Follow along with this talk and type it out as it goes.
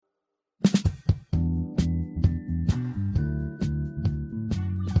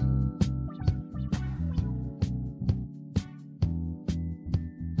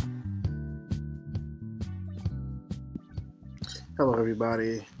Hello,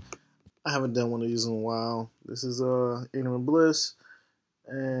 everybody. I haven't done one of these in a while. This is Ignorant Bliss,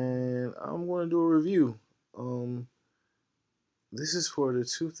 and I'm going to do a review. Um, this is for the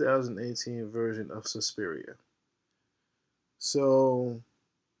 2018 version of Suspiria. So,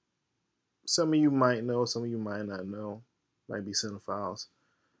 some of you might know, some of you might not know, might be cinephiles.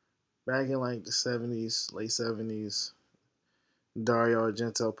 Back in like the 70s, late 70s, Dario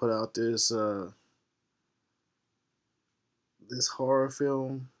Argento put out this horror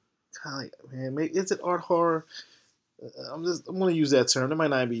film. Kind of like, man, maybe, is it art horror? I'm gonna use that term. That might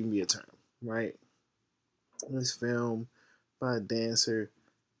not even be a term, right? This film by a dancer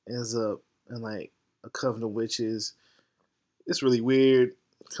ends up in like a coven of witches. It's really weird.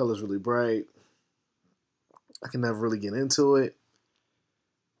 Color's really bright. I can never really get into it.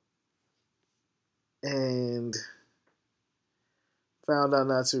 And found out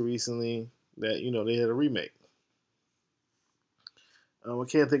not too recently that they had a remake. I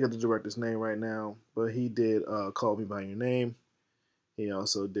can't think of the director's name right now, but he did Call Me by Your Name. He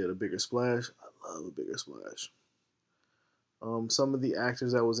also did A Bigger Splash. I love A Bigger Splash. Some of the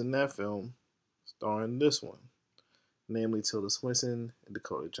actors that was in that film starring this one, namely Tilda Swinton and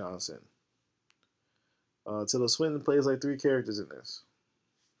Dakota Johnson. Tilda Swinton plays like three characters in this.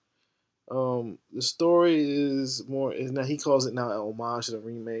 The story is more is now he calls it now an homage to the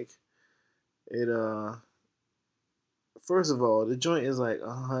remake. It first of all, the joint is like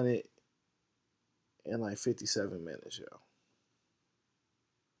 157 minutes,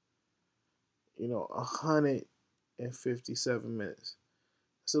 yo. 157 minutes.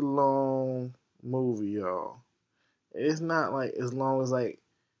 It's a long movie, y'all. It's not like as long as like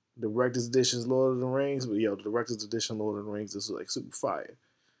director's edition's Lord of the Rings, but the director's edition Lord of the Rings is like super fire.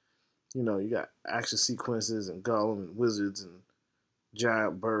 You got action sequences and Gollum and wizards and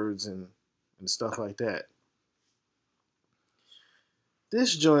giant birds and stuff like that.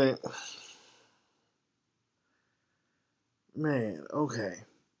 This joint, man, okay.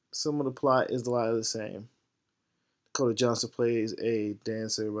 Some of the plot is a lot of the same. Dakota Johnson plays a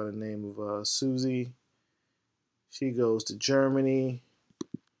dancer by the name of Susie. She goes to Germany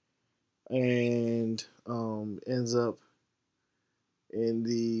and ends up in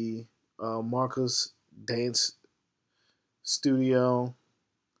the Marcus Dance Studio.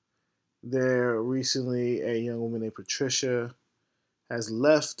 There recently, a young woman named Patricia has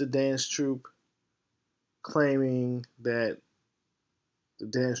left the dance troupe, claiming that the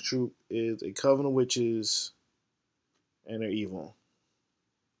dance troupe is a coven of witches and they're evil.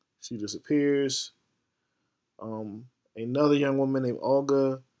 She disappears. Another young woman named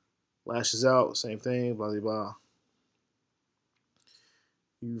Olga lashes out, same thing, blah, blah, blah.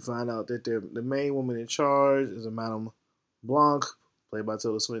 You find out that the main woman in charge is a Madame Blanc, played by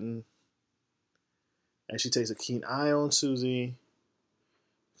Tilda Swinton. And she takes a keen eye on Susie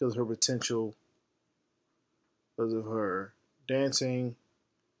because of her potential, because of her dancing,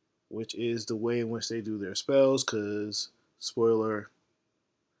 which is the way in which they do their spells, because, spoiler,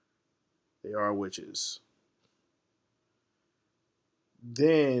 they are witches.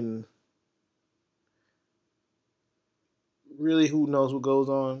 Then, really, who knows what goes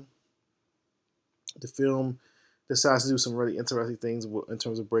on? The film decides to do some really interesting things in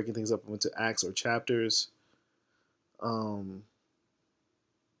terms of breaking things up into acts or chapters.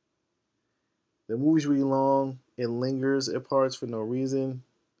 The movie's really long. It lingers at parts for no reason.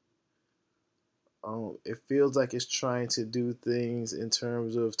 It feels like it's trying to do things in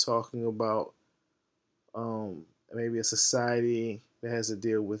terms of talking about maybe a society that has to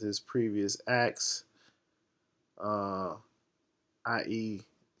deal with its previous acts, i.e.,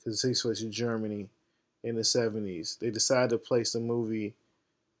 because it takes place in Germany in the 70s. They decided to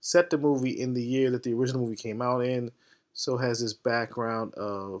set the movie in the year that the original movie came out in, so it has this background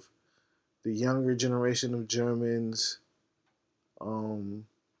of the younger generation of Germans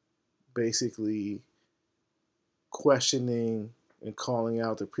basically questioning and calling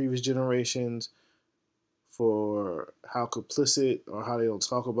out the previous generations for how complicit or how they don't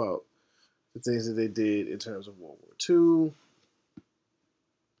talk about the things that they did in terms of World War II.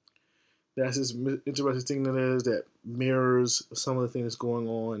 That's this interesting thing that mirrors some of the things going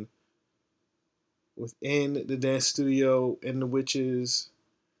on within the dance studio and the witches,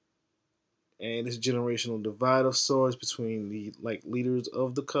 and this generational divide of sorts between the like leaders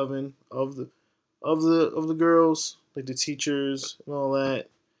of the coven of the girls, like the teachers and all that,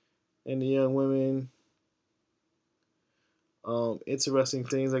 and the young women. Interesting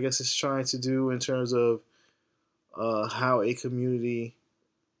things I guess it's trying to do in terms of how a community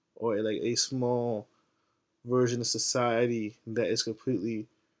or like a small version of society that is completely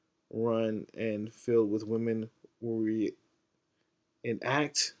run and filled with women will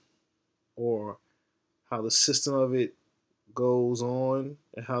enact, or how the system of it goes on,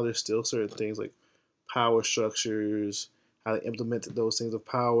 and how there's still certain things like power structures, how they implemented those things of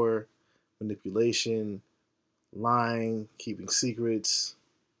power, manipulation, lying, keeping secrets,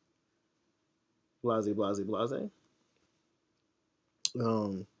 blase, blase, blase.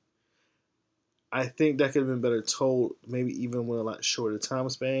 Um, I think that could have been better told, maybe even with a lot shorter time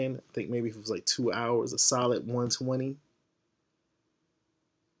span. I think maybe if it was like 2 hours, a solid 120,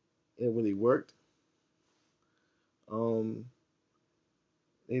 it really worked. Um,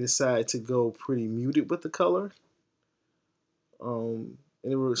 they decided to go pretty muted with the color. In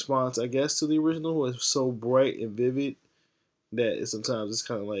response, I guess, to the original was so bright and vivid that sometimes it's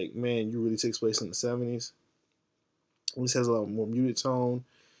kind of like, man, you really takes place in the 70s. This has a lot more muted tone.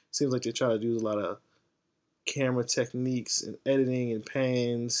 Seems like they try to do a lot of camera techniques and editing and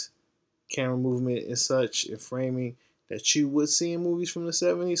pans, camera movement and such, and framing that you would see in movies from the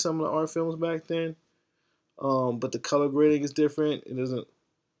 70s, some of the art films back then. But the color grading is different. It doesn't.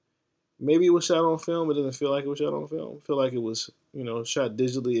 Maybe it was shot on film. It doesn't feel like it was shot on film. I feel like it was, shot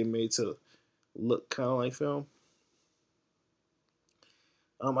digitally and made to look kind of like film.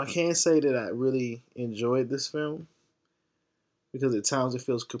 I can't say that I really enjoyed this film because at times it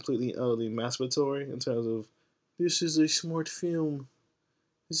feels completely utterly masturbatory in terms of this is a smart film.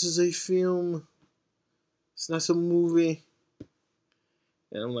 This is a film. It's not some movie.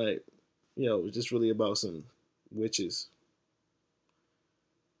 And I'm like, it's just really about some witches.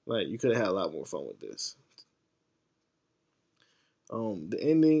 Like, you could have had a lot more fun with this. The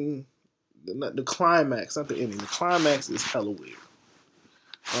ending, the climax, not the ending. The climax is hella weird.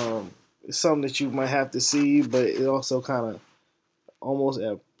 It's something that you might have to see, but it also kind of almost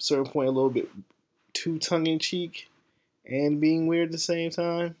at a certain point a little bit too tongue in cheek and being weird at the same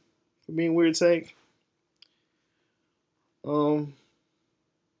time. For being weird's sake.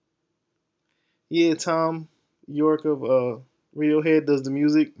 Yeah, Tom York of Radiohead does the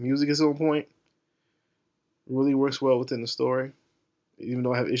music. Music is on point. Really works well within the story. Even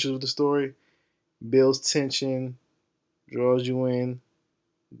though I have issues with the story, builds tension, draws you in,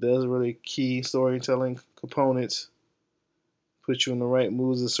 does really key storytelling components, puts you in the right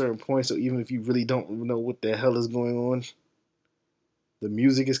moods at certain points. So even if you really don't know what the hell is going on, the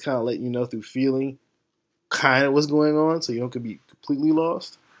music is kind of letting you know through feeling kind of what's going on, so you don't could be completely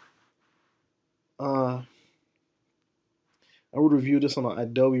lost. I would review this on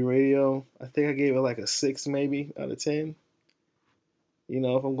Adobe Radio. I think I gave it like a 6 maybe out of 10.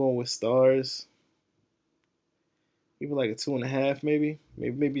 If I'm going with stars, maybe like a 2.5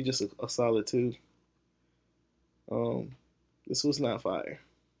 maybe just a solid 2. This was not fire.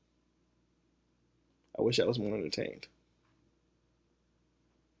 I wish I was more entertained.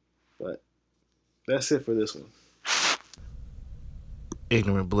 But that's it for this one.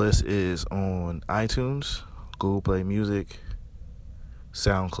 Ignorant Bliss is on iTunes, Google Play Music,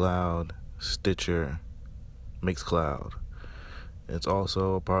 SoundCloud, Stitcher, Mixcloud. It's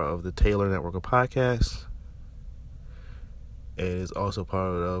also a part of the Taylor Network of Podcasts. It is also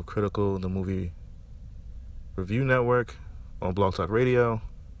part of Critical, the Movie Review Network on Blog Talk Radio.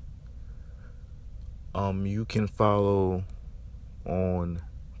 You can follow on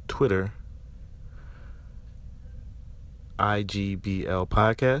Twitter IGBL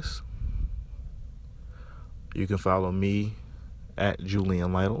Podcast. You can follow me at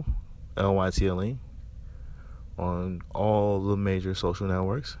Julian Lytle, LYTLE, on all the major social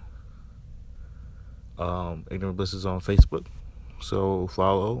networks. Ignorant Bliss is on Facebook, so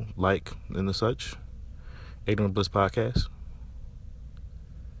follow, like, and the such. Ignorant Bliss Podcast.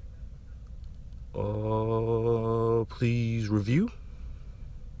 Please review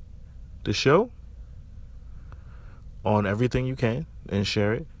the show on everything you can and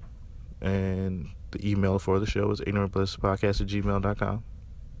share it. And the email for the show is ignorantblisspodcast@gmail.com.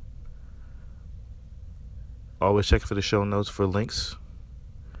 Always check for the show notes for links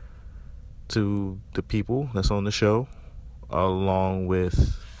to the people that's on the show, along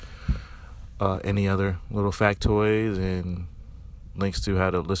with any other little factoids and links to how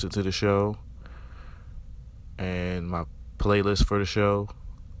to listen to the show and my playlist for the show.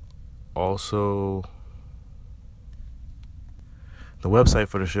 Also, the website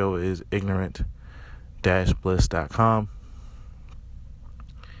for the show is ignorant-bliss.com.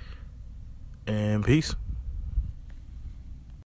 And peace.